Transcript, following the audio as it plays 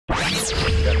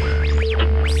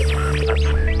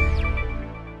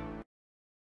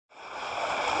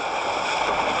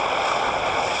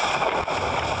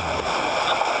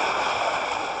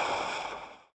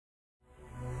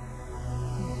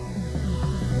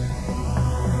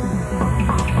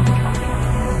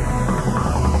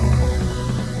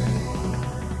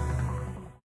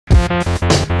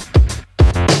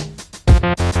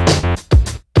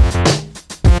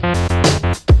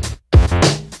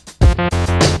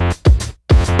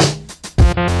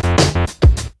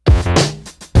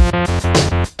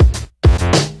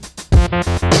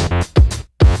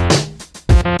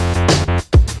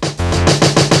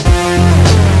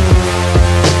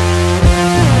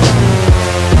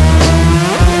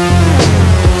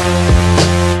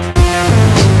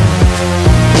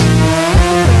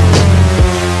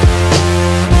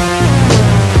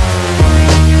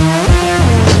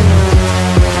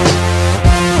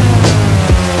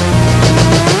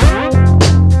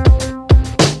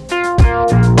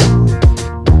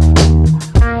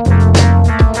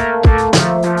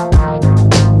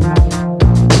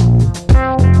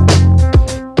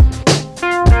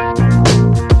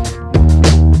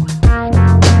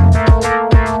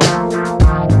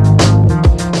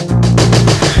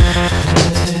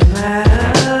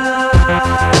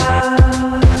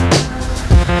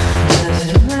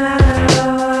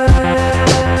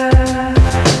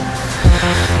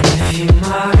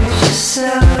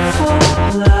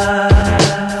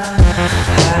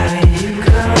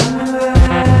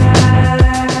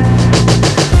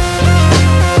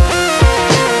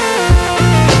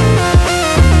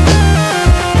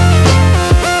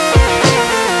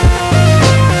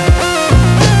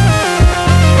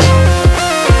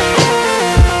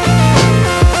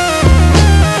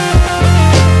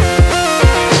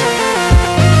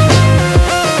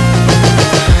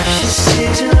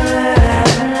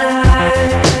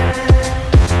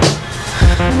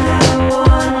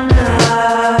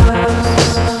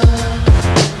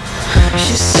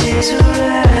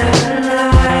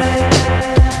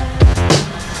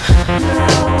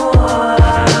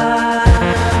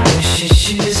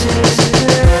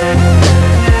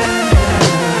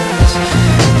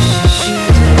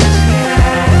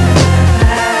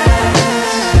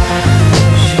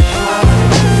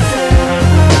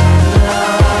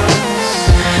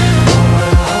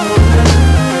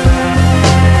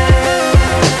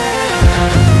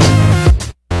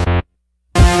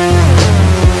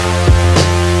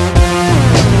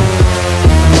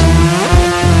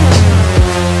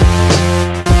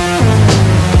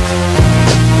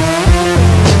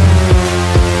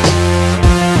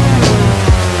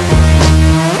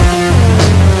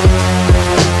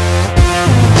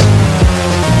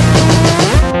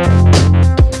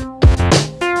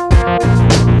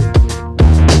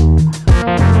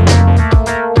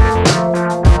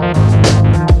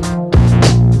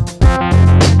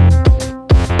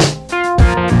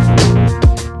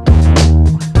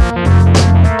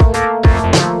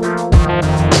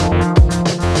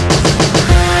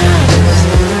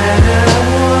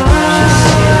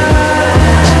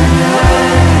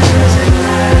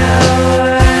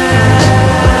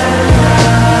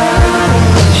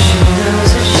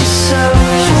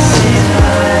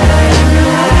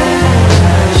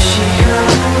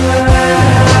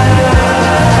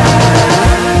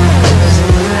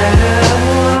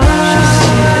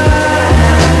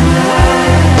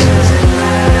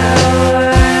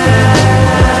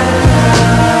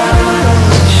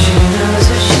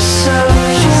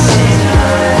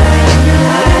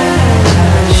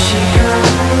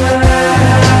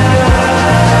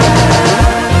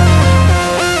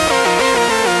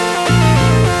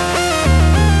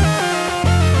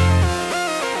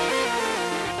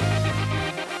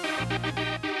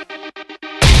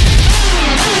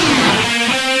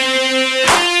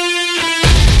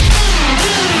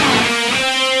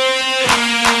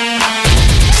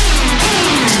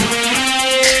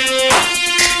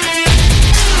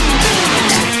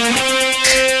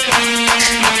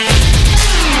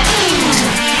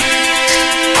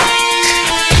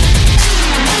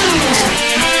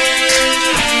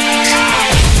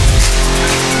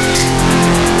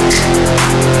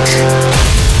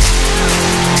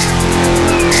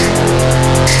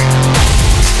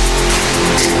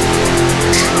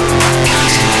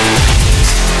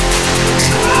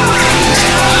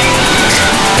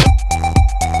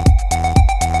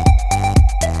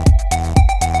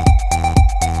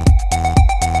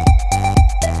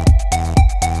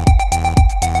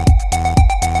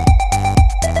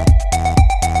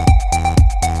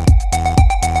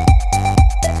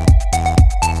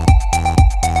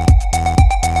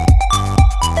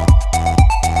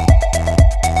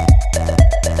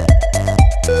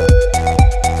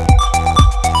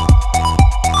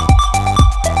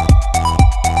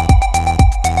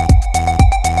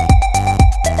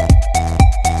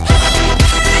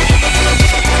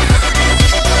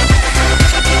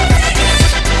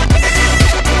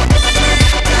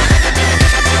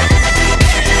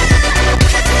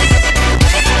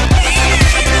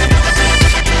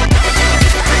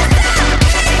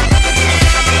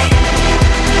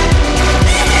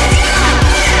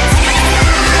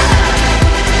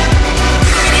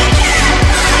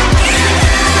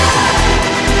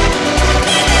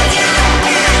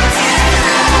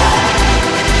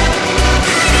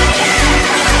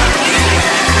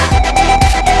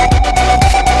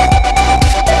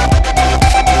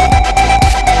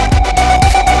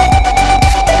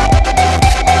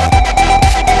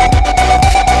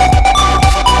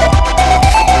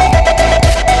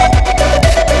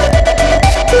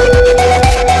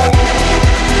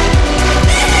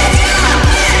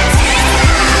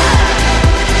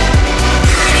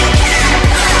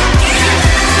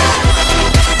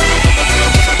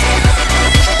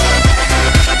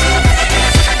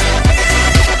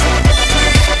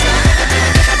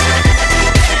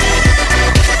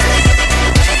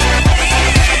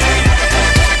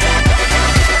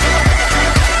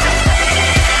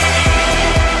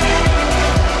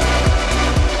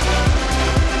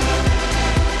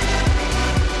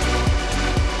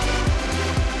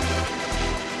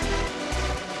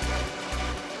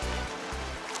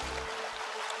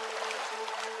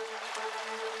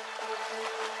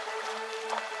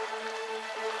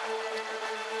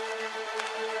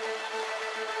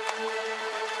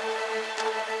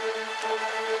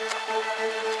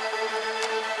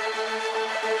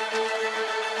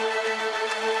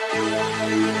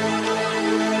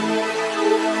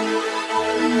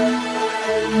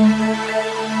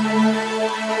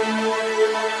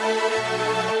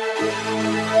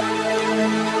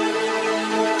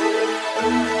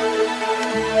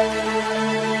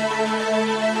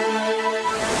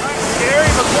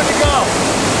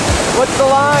What's the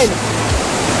line?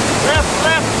 Left,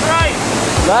 left, right.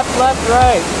 Left, left,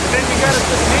 right. Then you gotta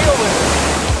just deal with it.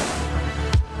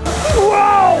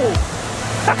 Whoa!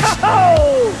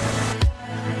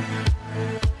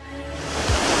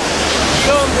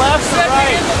 Going left or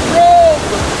right? In the probe.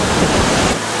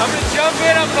 I'm gonna jump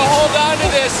in, I'm gonna hold on to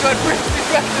this so it brings me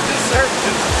back to the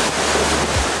surface.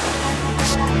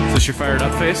 Is this your fired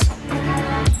up face?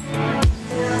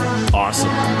 Awesome.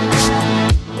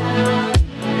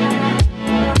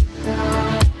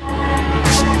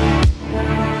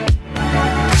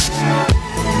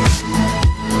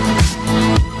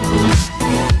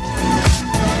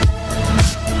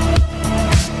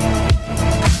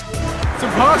 It's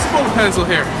impossible to pencil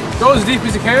here. Go as deep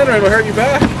as you can or it'll hurt your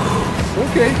back.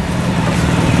 Okay.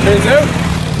 Turns out,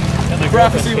 the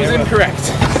prophecy was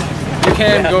incorrect. You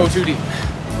can go too deep.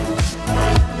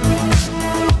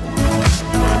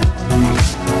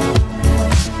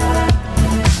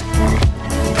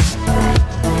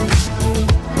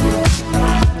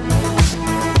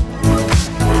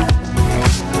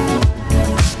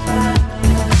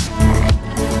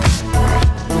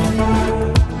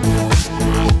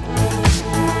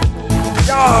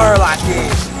 You're lucky.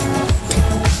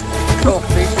 Go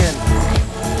fishing.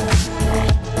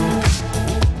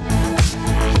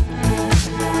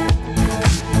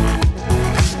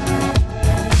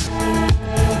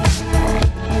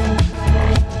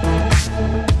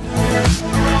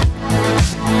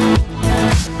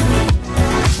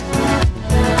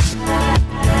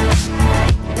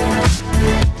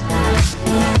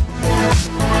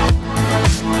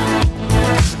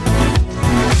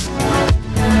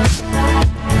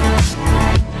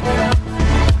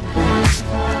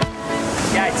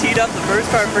 Up the first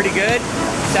part pretty good,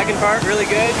 second part really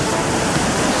good.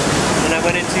 Then I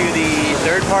went into the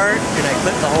third part and I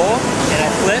clipped the hole and I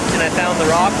flipped and I found the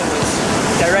rock that was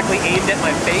directly aimed at my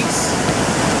face.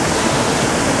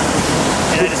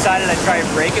 And I decided I'd try and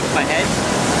break it with my head.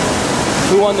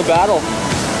 Who won the battle?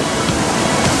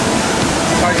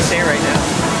 It's hard to say right now.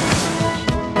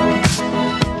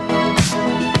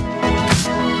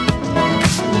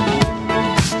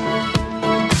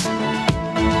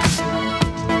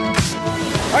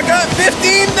 I got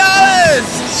 $15!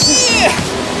 Yeah!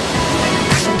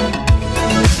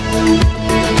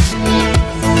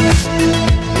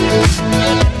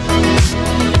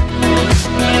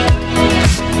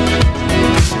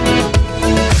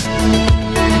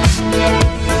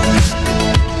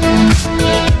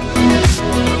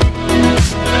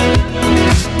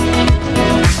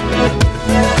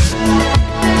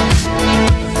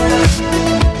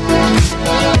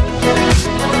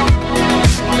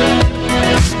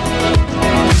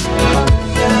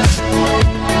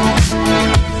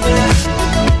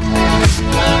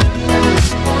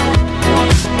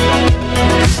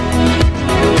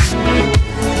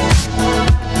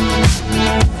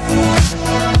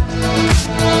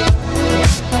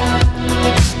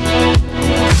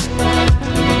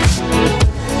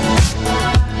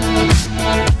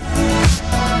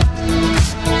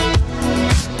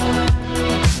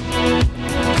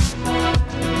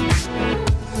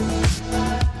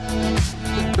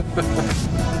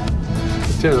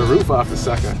 Tear the roof off the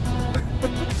sucker.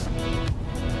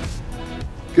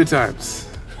 Good times.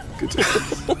 Good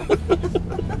times.